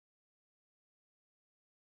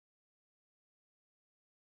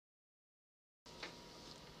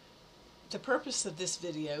The purpose of this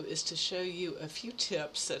video is to show you a few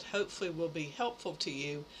tips that hopefully will be helpful to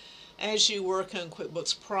you as you work on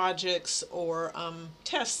QuickBooks projects or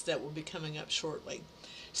tests that will be coming up shortly.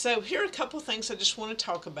 So here are a couple things I just want to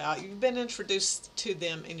talk about. You've been introduced to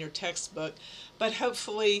them in your textbook, but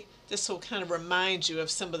hopefully this will kind of remind you of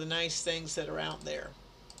some of the nice things that are out there.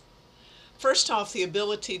 First off, the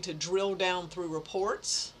ability to drill down through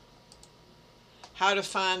reports, how to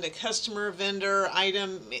find a customer, vendor,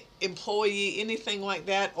 item, employee, anything like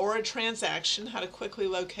that, or a transaction, how to quickly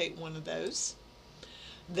locate one of those.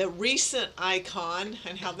 The recent icon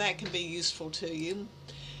and how that can be useful to you.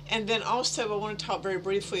 And then also I want to talk very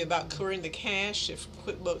briefly about clearing the cache if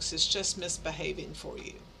QuickBooks is just misbehaving for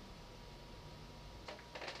you.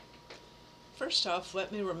 First off,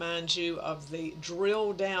 let me remind you of the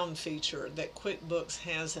drill down feature that QuickBooks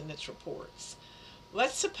has in its reports.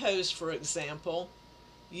 Let's suppose, for example,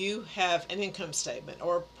 you have an income statement,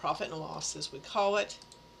 or profit and loss as we call it,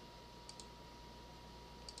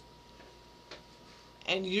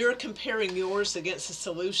 and you're comparing yours against the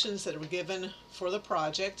solutions that were given for the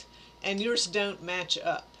project, and yours don't match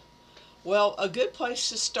up. Well, a good place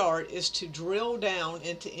to start is to drill down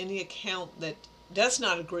into any account that does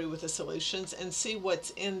not agree with the solutions and see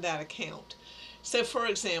what's in that account. So for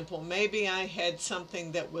example, maybe I had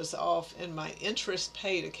something that was off in my interest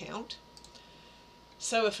paid account.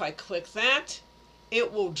 So if I click that,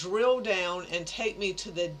 it will drill down and take me to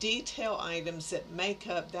the detail items that make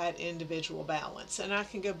up that individual balance. And I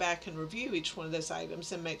can go back and review each one of those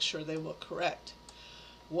items and make sure they look correct.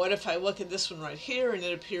 What if I look at this one right here and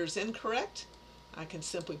it appears incorrect? I can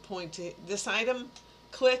simply point to this item,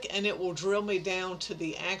 click, and it will drill me down to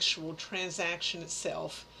the actual transaction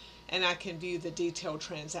itself, and I can view the detailed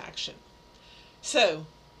transaction. So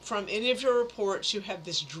from any of your reports, you have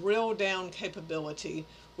this drill down capability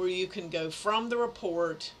where you can go from the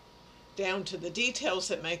report down to the details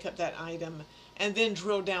that make up that item and then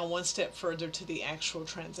drill down one step further to the actual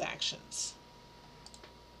transactions.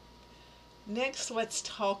 Next, let's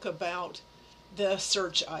talk about the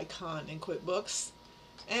search icon in QuickBooks.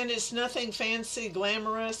 And it's nothing fancy,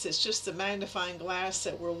 glamorous, it's just the magnifying glass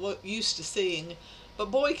that we're used to seeing. But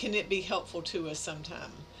boy, can it be helpful to us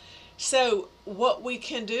sometime. So what we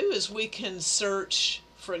can do is we can search,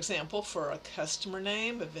 for example, for a customer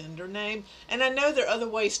name, a vendor name, and I know there are other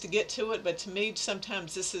ways to get to it, but to me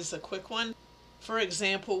sometimes this is a quick one. For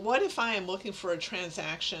example, what if I am looking for a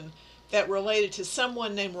transaction that related to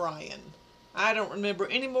someone named Ryan? I don't remember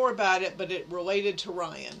any more about it, but it related to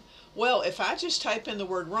Ryan. Well, if I just type in the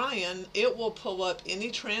word Ryan, it will pull up any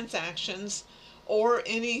transactions or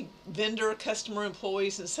any vendor, customer,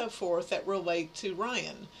 employees, and so forth that relate to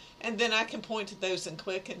Ryan. And then I can point to those and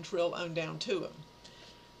click and drill on down to them.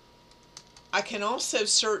 I can also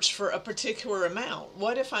search for a particular amount.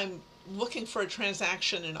 What if I'm looking for a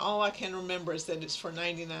transaction and all I can remember is that it's for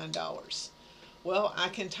 $99? Well, I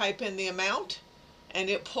can type in the amount and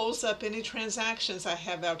it pulls up any transactions I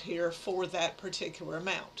have out here for that particular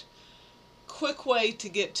amount. Quick way to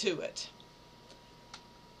get to it.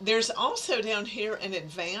 There's also down here an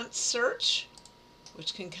advanced search,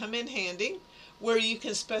 which can come in handy, where you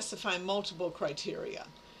can specify multiple criteria.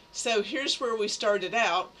 So here's where we started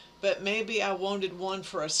out, but maybe I wanted one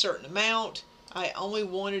for a certain amount. I only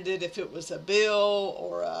wanted it if it was a bill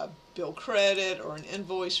or a bill credit or an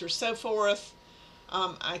invoice or so forth.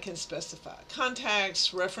 I can specify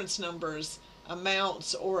contacts, reference numbers,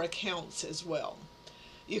 amounts, or accounts as well.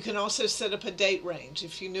 You can also set up a date range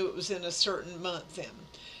if you knew it was in a certain month then.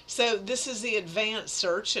 So this is the advanced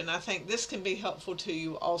search, and I think this can be helpful to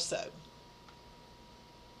you also.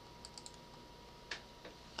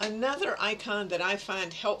 Another icon that I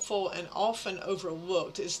find helpful and often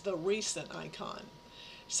overlooked is the recent icon.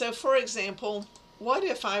 So for example, what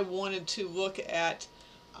if I wanted to look at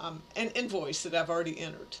an invoice that I've already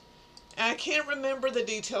entered? I can't remember the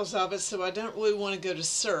details of it, so I don't really want to go to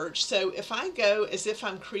search. So if I go as if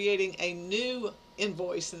I'm creating a new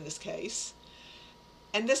invoice in this case,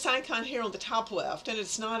 and this icon here on the top left, and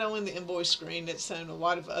it's not only the invoice screen, it's on a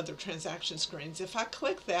lot of other transaction screens. If I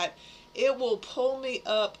click that, it will pull me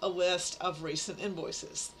up a list of recent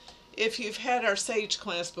invoices. If you've had our Sage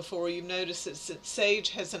class before, you've noticed that Sage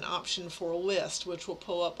has an option for a list, which will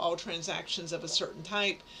pull up all transactions of a certain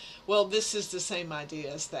type. Well, this is the same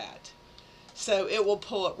idea as that. So it will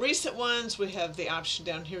pull up recent ones. We have the option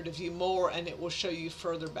down here to view more, and it will show you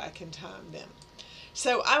further back in time then.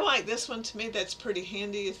 So I like this one. To me, that's pretty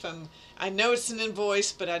handy. If I know it's an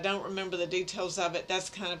invoice, but I don't remember the details of it, that's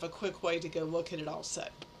kind of a quick way to go look at it also.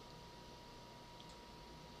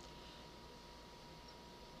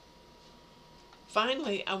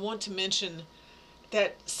 Finally, I want to mention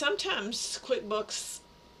that sometimes QuickBooks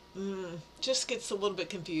just gets a little bit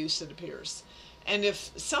confused, it appears. And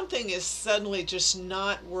if something is suddenly just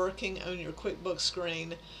not working on your QuickBooks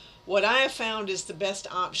screen, what I have found is the best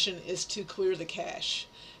option is to clear the cache.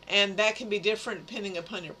 And that can be different depending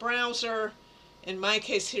upon your browser. In my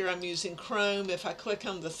case here, I'm using Chrome. If I click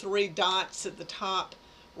on the three dots at the top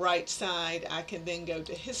right side, I can then go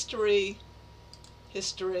to History,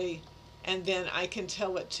 and then I can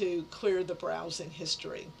tell it to clear the browsing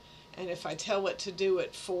history. And if I tell it to do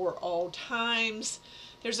it for all times,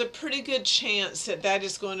 there's a pretty good chance that that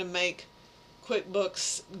is going to make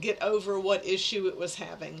QuickBooks get over what issue it was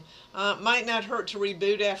having. Might not hurt to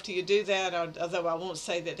reboot after you do that, although I won't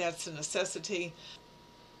say that that's a necessity.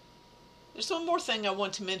 There's one more thing I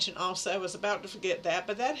want to mention also. I was about to forget that,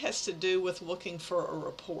 but that has to do with looking for a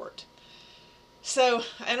report. So,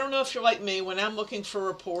 I don't know if you're like me. When I'm looking for a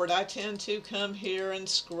report, I tend to come here and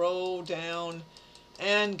scroll down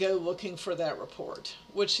and go looking for that report,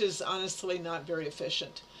 which is honestly not very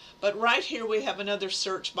efficient. But right here we have another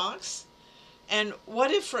search box. And what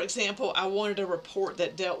if, for example, I wanted a report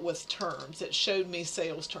that dealt with terms, that showed me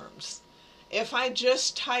sales terms? If I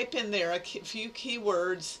just type in there a few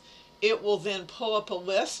keywords, it will then pull up a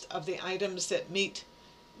list of the items that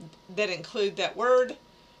include that word,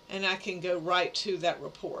 and I can go right to that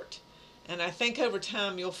report. And I think over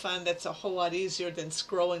time you'll find that's a whole lot easier than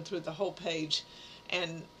scrolling through the whole page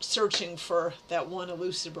and searching for that one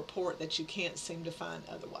elusive report that you can't seem to find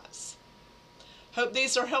otherwise. Hope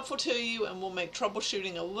these are helpful to you and will make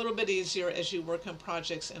troubleshooting a little bit easier as you work on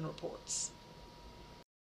projects and reports.